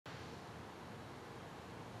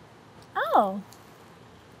Oh,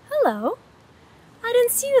 hello. I didn't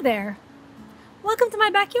see you there. Welcome to my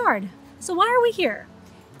backyard. So why are we here?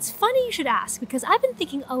 It's funny you should ask because I've been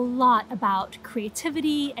thinking a lot about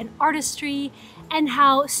creativity and artistry and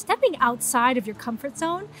how stepping outside of your comfort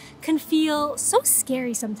zone can feel so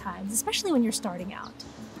scary sometimes, especially when you're starting out.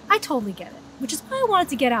 I totally get it, which is why I wanted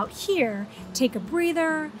to get out here, take a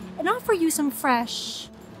breather, and offer you some fresh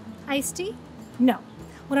iced tea? No,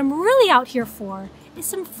 what I'm really out here for is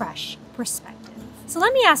some fresh perspective. So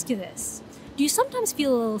let me ask you this. Do you sometimes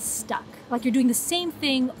feel a little stuck, like you're doing the same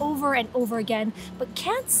thing over and over again, but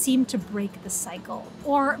can't seem to break the cycle?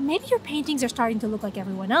 Or maybe your paintings are starting to look like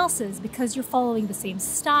everyone else's because you're following the same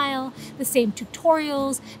style, the same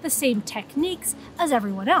tutorials, the same techniques as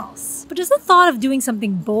everyone else. But does the thought of doing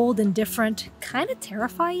something bold and different kind of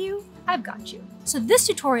terrify you? I've got you. So this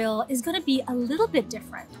tutorial is going to be a little bit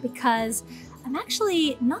different because I'm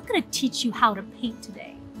actually not going to teach you how to paint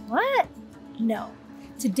today. What? No.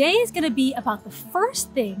 Today is going to be about the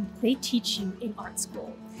first thing they teach you in art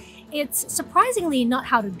school. It's surprisingly not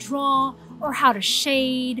how to draw or how to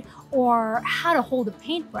shade or how to hold a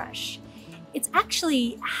paintbrush. It's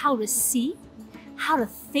actually how to see, how to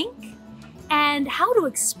think, and how to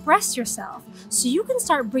express yourself so you can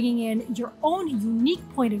start bringing in your own unique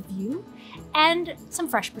point of view and some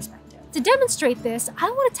fresh perspective. To demonstrate this, I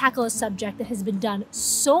want to tackle a subject that has been done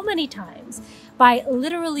so many times by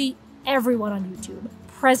literally everyone on YouTube,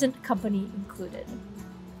 present company included.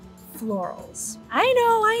 Florals.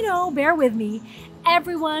 I know, bear with me.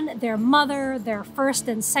 Everyone, their mother, their first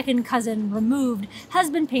and second cousin removed, has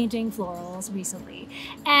been painting florals recently.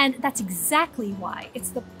 And that's exactly why it's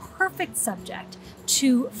the perfect subject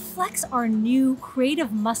to flex our new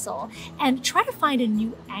creative muscle and try to find a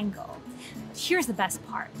new angle. Here's the best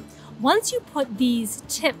part. Once you put these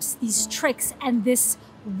tips, these tricks, and this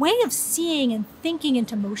way of seeing and thinking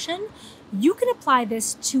into motion, you can apply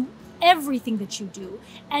this to everything that you do,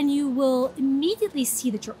 and you will immediately see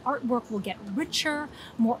that your artwork will get richer,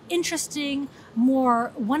 more interesting,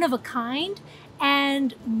 more one of a kind,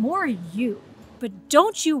 and more you. But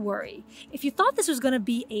don't you worry. If you thought this was going to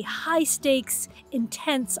be a high-stakes,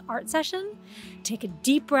 intense art session, take a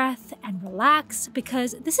deep breath and relax,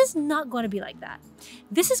 because this is not going to be like that.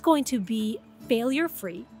 This is going to be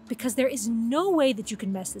failure-free, because there is no way that you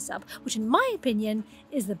can mess this up, which in my opinion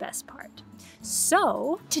is the best part.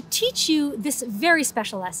 So, to teach you this very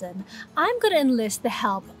special lesson, I'm going to enlist the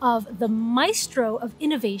help of the maestro of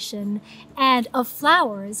innovation and of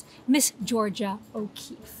flowers, Miss Georgia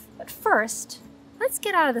O'Keeffe. But first, let's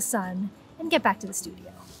get out of the sun and get back to the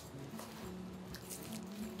studio.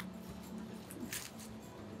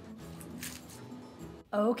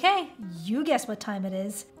 Okay, you guess what time it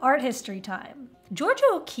is. Art history time. Georgia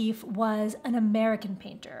O'Keeffe was an American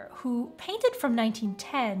painter who painted from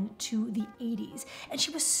 1910 to the 80s, and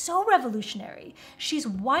she was so revolutionary. She's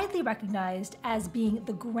widely recognized as being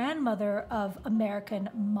the grandmother of American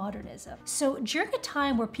modernism. So during a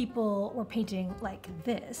time where people were painting like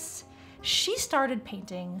this, she started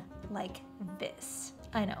painting like this.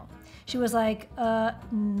 I know. She was like,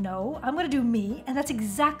 no, I'm gonna do me, and that's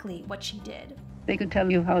exactly what she did. They could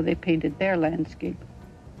tell you how they painted their landscape,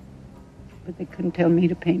 but they couldn't tell me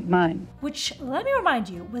to paint mine. Which, let me remind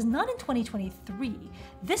you, was not in 2023.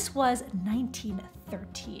 This was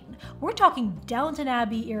 1913. We're talking Downton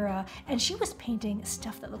Abbey era, and she was painting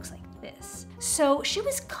stuff that looks like this. So she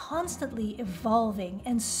was constantly evolving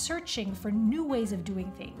and searching for new ways of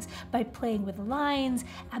doing things by playing with lines,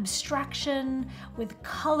 abstraction, with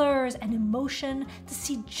colors and emotion to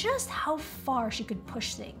see just how far she could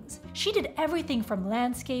push things. She did everything from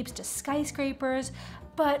landscapes to skyscrapers,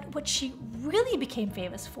 but what she really became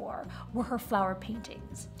famous for were her flower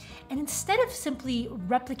paintings. And instead of simply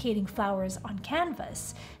replicating flowers on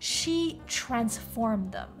canvas, she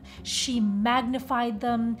transformed them. She magnified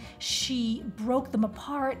them, she broke them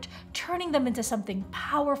apart, turning them into something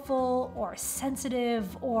powerful or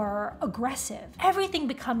sensitive or aggressive. Everything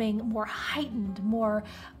becoming more heightened, more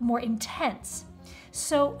intense.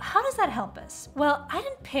 So how does that help us? Well, I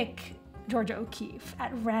didn't pick Georgia O'Keeffe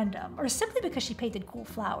at random, or simply because she painted cool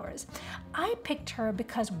flowers. I picked her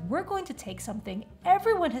because we're going to take something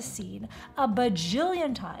everyone has seen a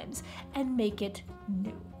bajillion times and make it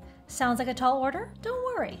new. Sounds like a tall order?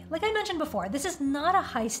 Don't worry. Like I mentioned before, this is not a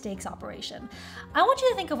high-stakes operation. I want you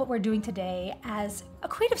to think of what we're doing today as a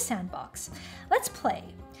creative sandbox. Let's play.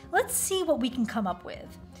 Let's see what we can come up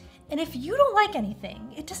with. And if you don't like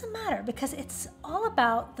anything, it doesn't matter, because it's all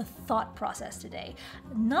about the thought process today,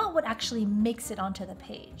 not what actually makes it onto the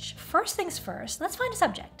page. First things first, let's find a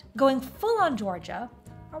subject. Going full on Georgia,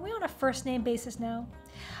 Are we on a first name basis now?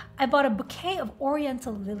 I bought a bouquet of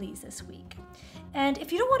oriental lilies this week. And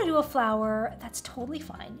if you don't want to do a flower, that's totally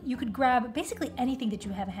fine. You could grab basically anything that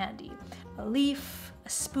you have handy. A leaf, a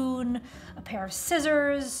spoon, a pair of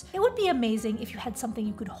scissors. It would be amazing if you had something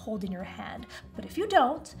you could hold in your hand. But if you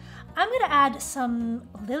don't, I'm going to add some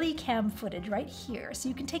lily cam footage right here so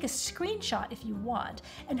you can take a screenshot if you want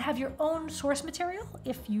and have your own source material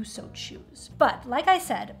if you so choose. But like I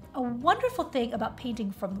said, a wonderful thing about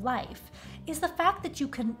painting from life is the fact that you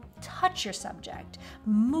can touch your subject,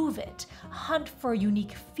 move it, hunt for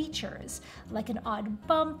unique features like an odd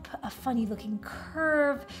bump, a funny looking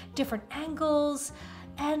curve, different angles,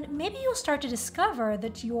 and maybe you'll start to discover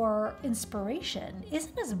that your inspiration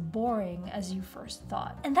isn't as boring as you first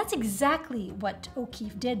thought. And that's exactly what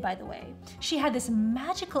O'Keeffe did, by the way. She had this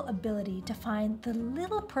magical ability to find the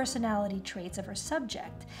little personality traits of her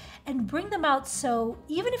subject and bring them out, so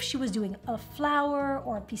even if she was doing a flower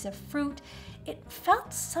or a piece of fruit, it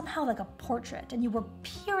felt somehow like a portrait and you were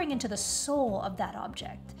peering into the soul of that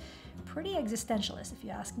object. Pretty existentialist if you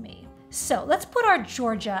ask me. So let's put our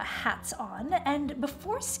Georgia hats on, and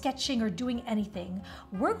before sketching or doing anything,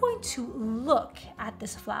 we're going to look at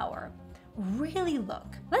this flower. Really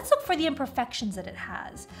look. Let's look for the imperfections that it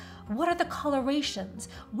has. What are the colorations?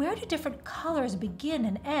 Where do different colors begin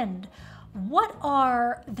and end? What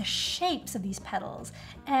are the shapes of these petals?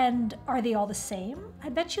 And are they all the same? I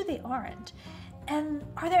bet you they aren't. And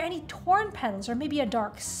are there any torn petals or maybe a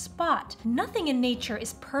dark spot? Nothing in nature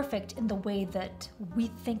is perfect in the way that we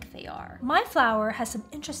think they are. My flower has some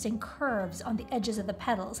interesting curves on the edges of the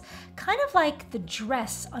petals, kind of like the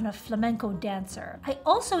dress on a flamenco dancer. I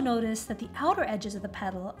also noticed that the outer edges of the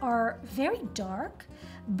petal are very dark,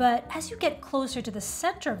 but as you get closer to the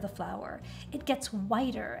center of the flower, it gets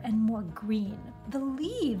whiter and more green. The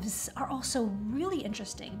leaves are also really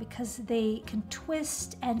interesting because they can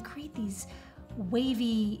twist and create these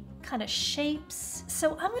wavy kind of shapes.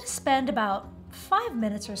 So I'm going to spend about 5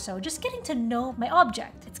 minutes or so just getting to know my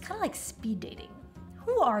object. It's kind of like speed dating.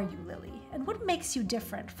 Who are you, Lily? And what makes you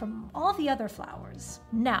different from all the other flowers?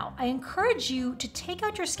 Now, I encourage you to take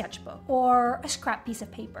out your sketchbook or a scrap piece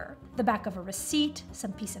of paper, the back of a receipt,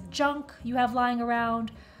 some piece of junk you have lying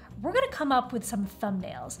around. We're going to come up with some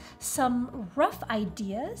thumbnails, some rough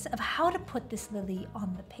ideas of how to put this lily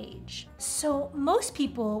on the page. So most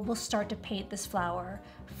people will start to paint this flower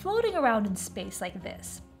floating around in space like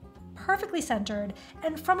this, perfectly centered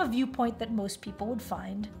and from a viewpoint that most people would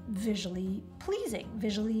find visually pleasing,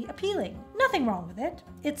 visually appealing. Nothing wrong with it.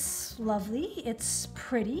 It's lovely, it's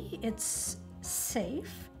pretty, it's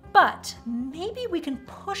safe, but maybe we can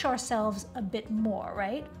push ourselves a bit more,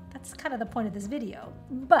 right? That's kind of the point of this video.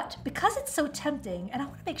 But because it's so tempting and I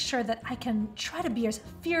want to make sure that I can try to be as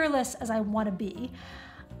fearless as I want to be,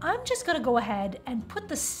 I'm just going to go ahead and put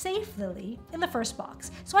the safe lily in the first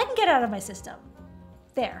box so I can get it out of my system.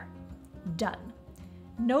 There. Done.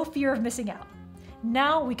 No fear of missing out.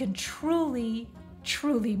 Now we can truly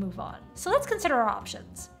move on. So let's consider our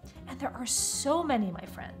options. And there are so many, my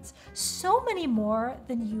friends, so many more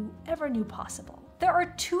than you ever knew possible. There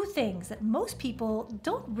are two things that most people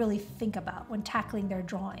don't really think about when tackling their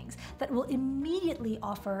drawings that will immediately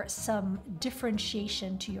offer some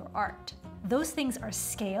differentiation to your art. Those things are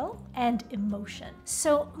scale and emotion.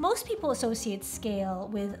 So most people associate scale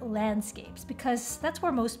with landscapes because that's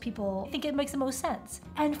where most people think it makes the most sense.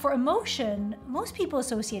 And for emotion, most people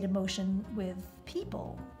associate emotion with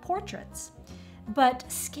people, portraits.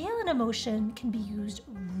 But scale and emotion can be used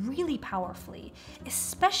really powerfully,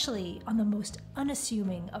 especially on the most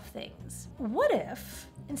unassuming of things. What if,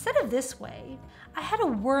 instead of this way, I had a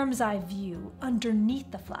worm's eye view underneath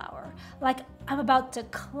the flower, like I'm about to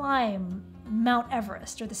climb Mount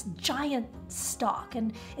Everest or this giant stalk,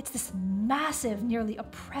 and it's this massive, nearly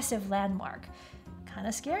oppressive landmark. Kind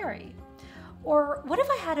of scary. Or what if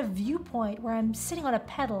I had a viewpoint where I'm sitting on a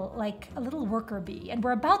petal like a little worker bee and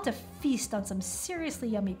we're about to feast on some seriously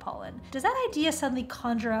yummy pollen? Does that idea suddenly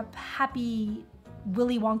conjure up happy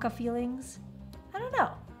Willy Wonka feelings? I don't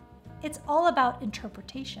know. It's all about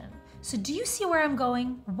interpretation. So do you see where I'm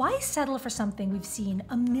going? Why settle for something we've seen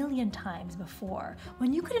a million times before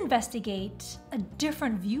when you could investigate a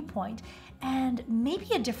different viewpoint and maybe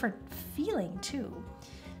a different feeling too?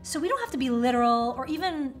 So we don't have to be literal or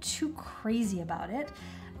even too crazy about it.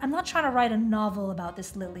 I'm not trying to write a novel about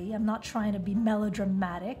this lily. I'm not trying to be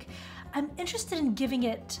melodramatic. I'm interested in giving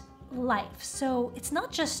it life. So it's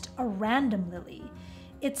not just a random lily,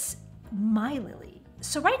 it's my lily.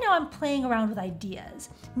 So right now I'm playing around with ideas.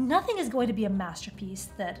 Nothing is going to be a masterpiece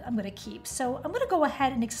that I'm going to keep. So I'm going to go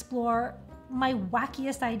ahead and explore my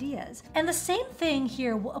wackiest ideas. And the same thing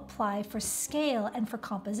here will apply for scale and for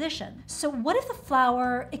composition. So what if the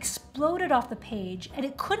flower exploded off the page and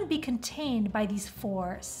it couldn't be contained by these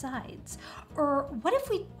 4 sides? Or what if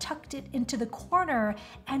we tucked it into the corner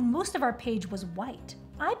and most of our page was white?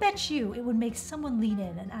 I bet you it would make someone lean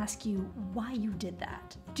in and ask you why you did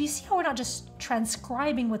that. Do you see how we're not just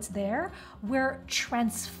transcribing what's there, we're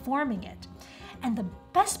transforming it? And the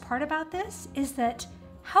best part about this is that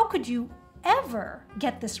how could you ever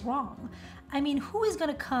get this wrong? I mean, who is going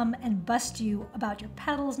to come and bust you about your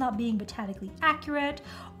petals not being botanically accurate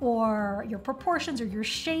or your proportions or your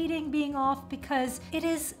shading being off? Because it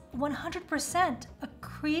is 100% a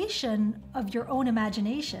creation of your own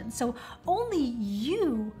imagination. So only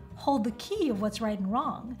you hold the key of what's right and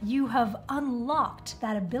wrong. You have unlocked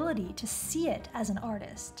that ability to see it as an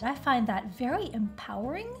artist. I find that very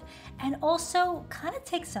empowering and also kind of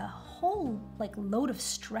takes a whole load of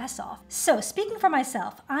stress off. So speaking for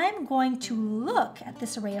myself, I'm going to look at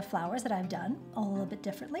this array of flowers that I've done all a little bit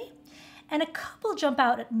differently. And a couple jump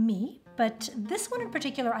out at me, but this one in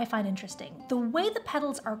particular I find interesting. The way the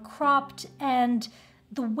petals are cropped and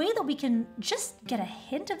the way that we can just get a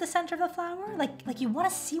hint of the center of the flower, like you want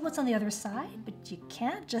to see what's on the other side, but you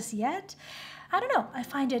can't just yet. I don't know, I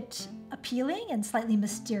find it appealing and slightly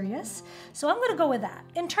mysterious, so I'm gonna go with that.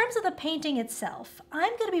 In terms of the painting itself,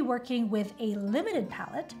 I'm gonna be working with a limited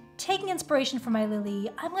palette. Taking inspiration from my lily,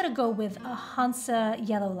 I'm gonna go with a Hansa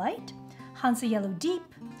Yellow Light, Hansa Yellow Deep,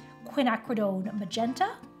 Quinacridone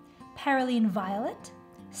Magenta, Perylene Violet,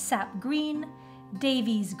 Sap Green,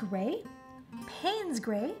 Davies Gray, Payne's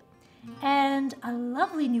Gray, and a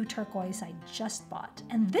lovely new turquoise I just bought.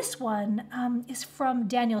 And this one is from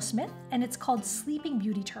Daniel Smith, and it's called Sleeping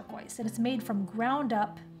Beauty Turquoise, and it's made from ground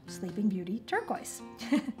up Sleeping Beauty turquoise.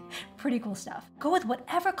 Pretty cool stuff. Go with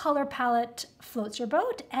whatever color palette floats your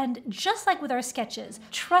boat, and just like with our sketches,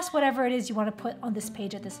 trust whatever it is you want to put on this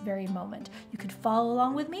page at this very moment. You could follow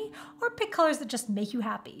along with me or pick colors that just make you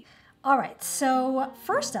happy. All right, so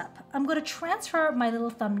first up, I'm going to transfer my little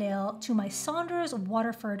thumbnail to my Saunders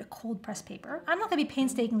Waterford cold press paper. I'm not going to be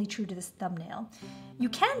painstakingly true to this thumbnail. You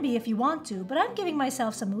can be if you want to, but I'm giving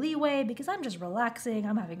myself some leeway because I'm just relaxing,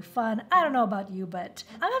 I'm having fun. I don't know about you, but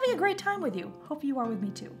I'm having a great time with you. Hope you are with me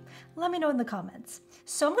too. Let me know in the comments.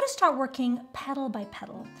 So I'm going to start working petal by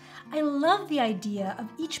petal. I love the idea of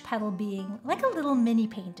each petal being like a little mini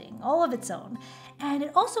painting, all of its own. And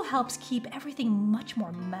it also helps keep everything much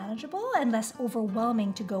more manageable and less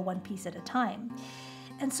overwhelming to go one piece at a time.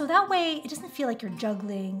 And so that way it doesn't feel like you're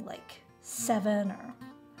juggling like 7 or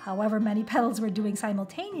however many petals we're doing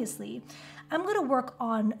simultaneously. I'm going to work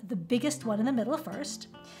on the biggest one in the middle first.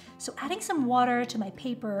 So adding some water to my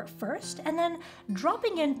paper first, and then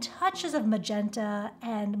dropping in touches of magenta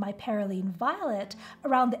and my Perylene Violet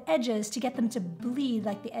around the edges to get them to bleed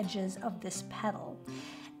like the edges of this petal.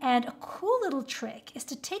 And a cool little trick is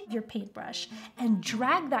to take your paintbrush and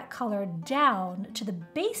drag that color down to the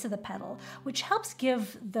base of the petal, which helps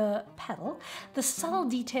give the petal the subtle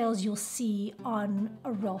details you'll see on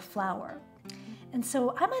a real flower. And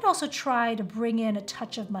so I might also try to bring in a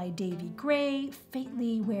touch of my Davy Gray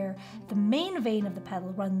faintly where the main vein of the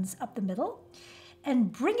petal runs up the middle,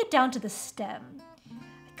 and bring it down to the stem.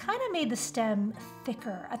 Kind of made the stem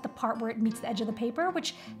thicker at the part where it meets the edge of the paper,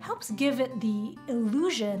 which helps give it the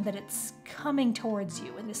illusion that it's coming towards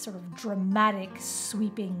you in this sort of dramatic,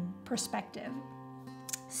 sweeping perspective.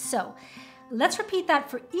 So let's repeat that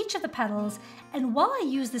for each of the petals, and while I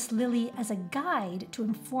use this lily as a guide to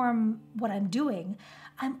inform what I'm doing,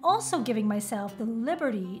 I'm also giving myself the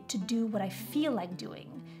liberty to do what I feel like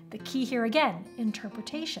doing. The key here again,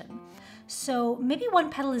 interpretation. So maybe one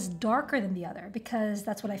petal is darker than the other because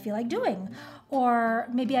that's what I feel like doing. Or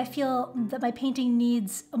maybe I feel that my painting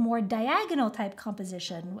needs a more diagonal type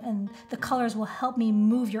composition and the colors will help me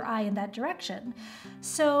move your eye in that direction.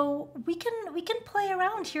 So we can play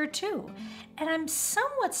around here too. And I'm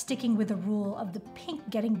somewhat sticking with the rule of the pink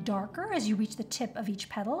getting darker as you reach the tip of each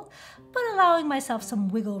petal, but allowing myself some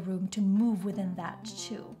wiggle room to move within that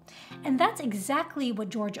too. And that's exactly what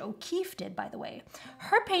Georgia O'Keeffe did, by the way.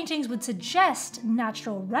 Her paintings would suggest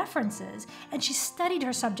natural references, and she studied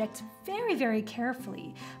her subjects very, very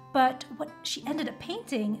carefully, but what she ended up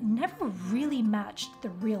painting never really matched the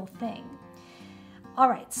real thing. All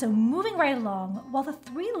right, so moving right along, while the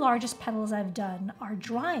 3 largest petals I've done are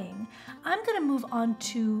drying, I'm gonna move on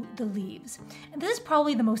to the leaves. And this is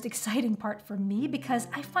probably the most exciting part for me because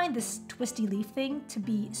I find this twisty leaf thing to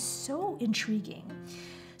be so intriguing.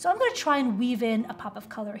 So I'm gonna try and weave in a pop of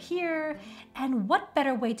color here, and what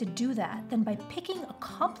better way to do that than by picking a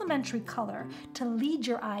complementary color to lead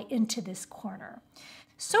your eye into this corner.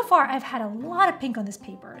 So far, I've had a lot of pink on this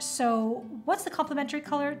paper, so what's the complementary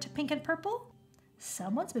color to pink and purple?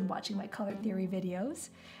 Someone's been watching my color theory videos.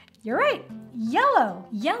 You're right, yellow.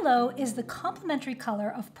 Yellow is the complementary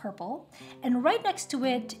color of purple, and right next to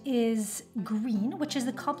it is green, which is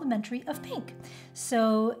the complementary of pink.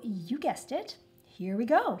 So you guessed it, here we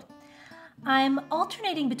go. I'm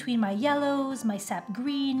alternating between my yellows, my sap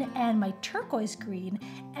green, and my turquoise green,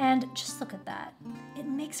 and just look at that. It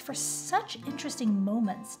makes for such interesting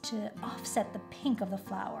moments to offset the pink of the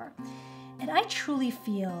flower. And I truly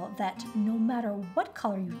feel that no matter what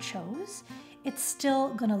color you chose, it's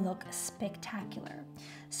still gonna look spectacular.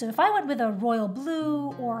 So if I went with a royal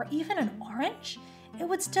blue or even an orange, it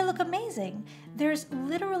would still look amazing. There's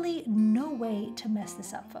literally no way to mess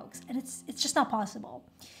this up, folks, and it's just not possible.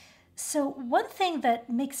 So one thing that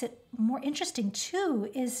makes it more interesting too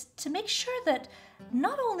is to make sure that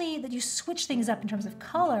not only that you switch things up in terms of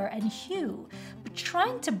color and hue, but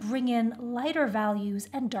trying to bring in lighter values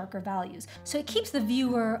and darker values. So it keeps the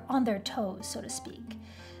viewer on their toes, so to speak.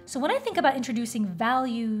 So when I think about introducing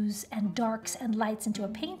values and darks and lights into a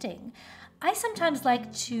painting, I sometimes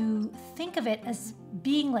like to think of it as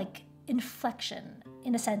being like inflection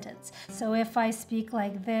in a sentence. So if I speak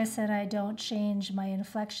like this and I don't change my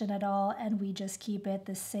inflection at all and we just keep it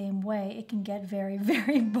the same way, it can get very,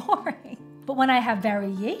 very boring. But when I have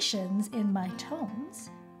variations in my tones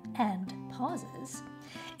and pauses,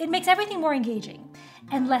 it makes everything more engaging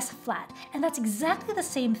and less flat. And that's exactly the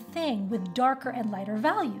same thing with darker and lighter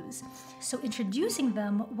values. So introducing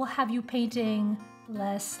them will have you painting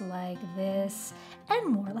less like this and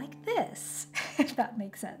more like this, if that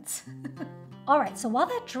makes sense. All right, so while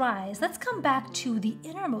that dries, let's come back to the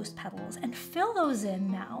innermost petals and fill those in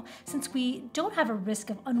now, since we don't have a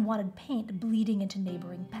risk of unwanted paint bleeding into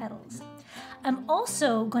neighboring petals. I'm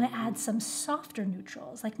also going to add some softer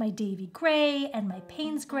neutrals, like my Davy Gray and my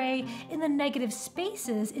Payne's Gray, in the negative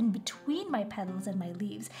spaces in between my petals and my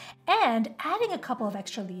leaves, and adding a couple of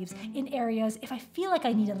extra leaves in areas if I feel like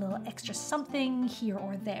I need a little extra something here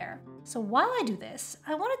or there. So while I do this,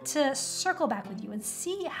 I wanted to circle back with you and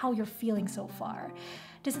see how you're feeling so far.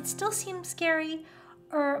 Does it still seem scary?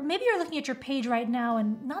 Or maybe you're looking at your page right now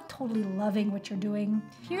and not totally loving what you're doing.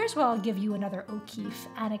 Here's where I'll give you another O'Keeffe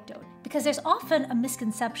anecdote, because there's often a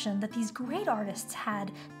misconception that these great artists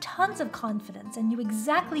had tons of confidence and knew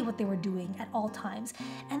exactly what they were doing at all times,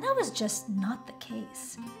 and that was just not the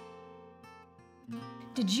case.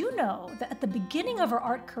 Did you know that at the beginning of her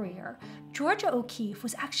art career, Georgia O'Keeffe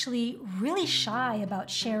was actually really shy about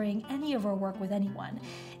sharing any of her work with anyone?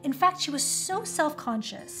 In fact, she was so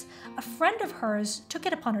self-conscious, a friend of hers took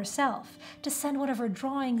it upon herself to send one of her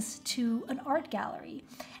drawings to an art gallery.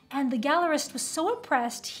 And the gallerist was so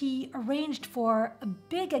impressed, he arranged for a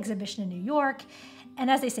big exhibition in New York.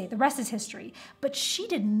 And as they say, the rest is history. But she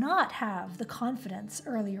did not have the confidence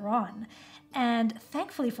earlier on. And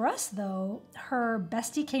thankfully for us, though, her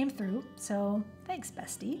bestie came through, so thanks,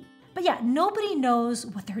 bestie. But yeah, nobody knows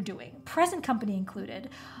what they're doing, present company included.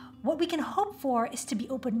 What we can hope for is to be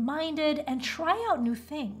open-minded and try out new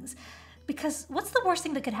things. Because what's the worst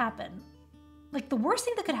thing that could happen? Like, the worst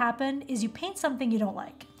thing that could happen is you paint something you don't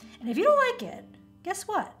like. And if you don't like it, guess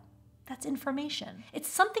what? That's information. It's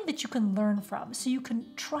something that you can learn from, so you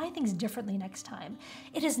can try things differently next time.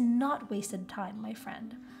 It is not wasted time, my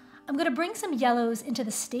friend. I'm going to bring some yellows into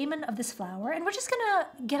the stamen of this flower, and we're just going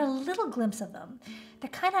to get a little glimpse of them. They're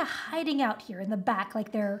kind of hiding out here in the back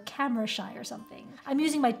like they're camera shy or something. I'm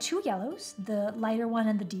using my two yellows, the lighter one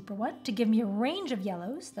and the deeper one, to give me a range of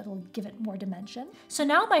yellows that'll give it more dimension. So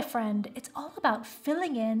now, my friend, it's all about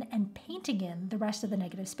filling in and painting in the rest of the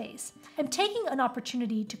negative space. I'm taking an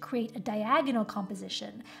opportunity to create a diagonal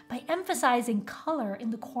composition by emphasizing color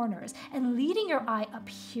in the corners and leading your eye up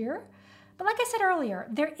here. But like I said earlier,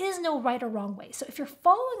 there is no right or wrong way. So if you're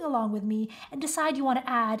following along with me and decide you want to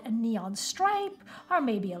add a neon stripe or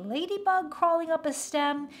maybe a ladybug crawling up a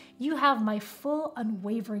stem, you have my full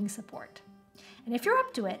unwavering support. And if you're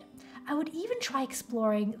up to it, I would even try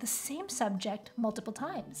exploring the same subject multiple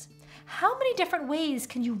times. How many different ways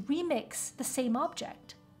can you remix the same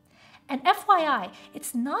object? And FYI,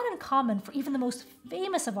 it's not uncommon for even the most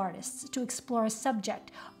famous of artists to explore a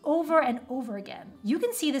subject over and over again. You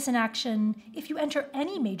can see this in action if you enter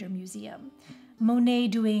any major museum. Monet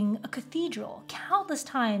doing a cathedral countless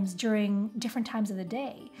times during different times of the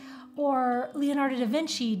day, or Leonardo da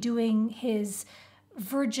Vinci doing his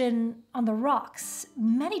Virgin on the Rocks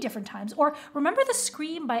many different times. Or remember the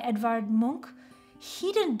Scream by Edvard Munch?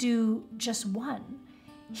 He didn't do just one,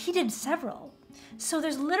 he did several. So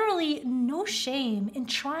there's literally no shame in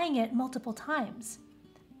trying it multiple times.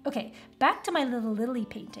 Okay, back to my little lily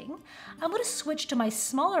painting. I'm going to switch to my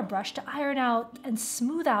smaller brush to iron out and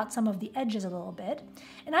smooth out some of the edges a little bit.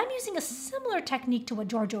 And I'm using a similar technique to what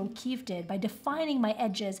Georgia O'Keeffe did by defining my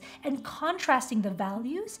edges and contrasting the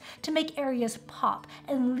values to make areas pop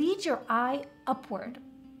and lead your eye upward.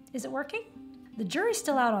 Is it working? The jury's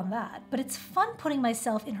still out on that, but it's fun putting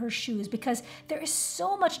myself in her shoes because there is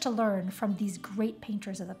so much to learn from these great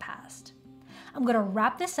painters of the past. I'm going to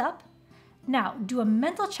wrap this up. Now, do a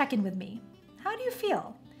mental check-in with me. How do you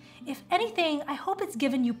feel? If anything, I hope it's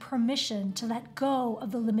given you permission to let go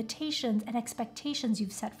of the limitations and expectations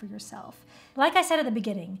you've set for yourself. Like I said at the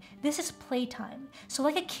beginning, this is playtime. So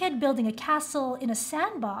like a kid building a castle in a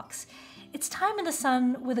sandbox, it's time in the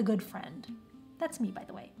sun with a good friend. That's me, by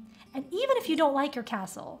the way. And even if you don't like your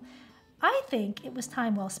castle, I think it was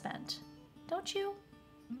time well spent. Don't you?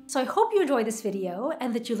 So I hope you enjoyed this video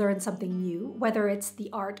and that you learned something new, whether it's the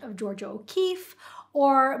art of Georgia O'Keeffe,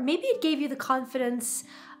 or maybe it gave you the confidence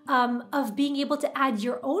of being able to add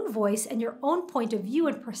your own voice and your own point of view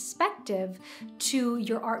and perspective to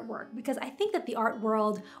your artwork. Because I think that the art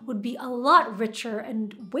world would be a lot richer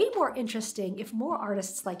and way more interesting if more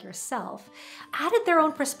artists like yourself added their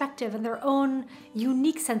own perspective and their own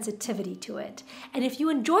unique sensitivity to it. And if you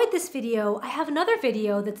enjoyed this video, I have another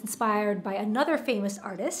video that's inspired by another famous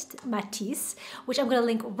artist, Matisse, which I'm going to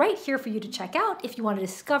link right here for you to check out if you want to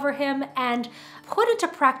discover him and put into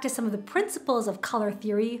practice some of the principles of color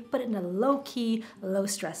theory, but in a low-key,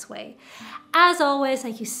 low-stress way. As always,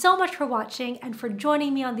 thank you so much for watching and for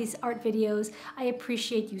joining me on these art videos. I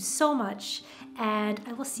appreciate you so much, and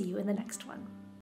I will see you in the next one.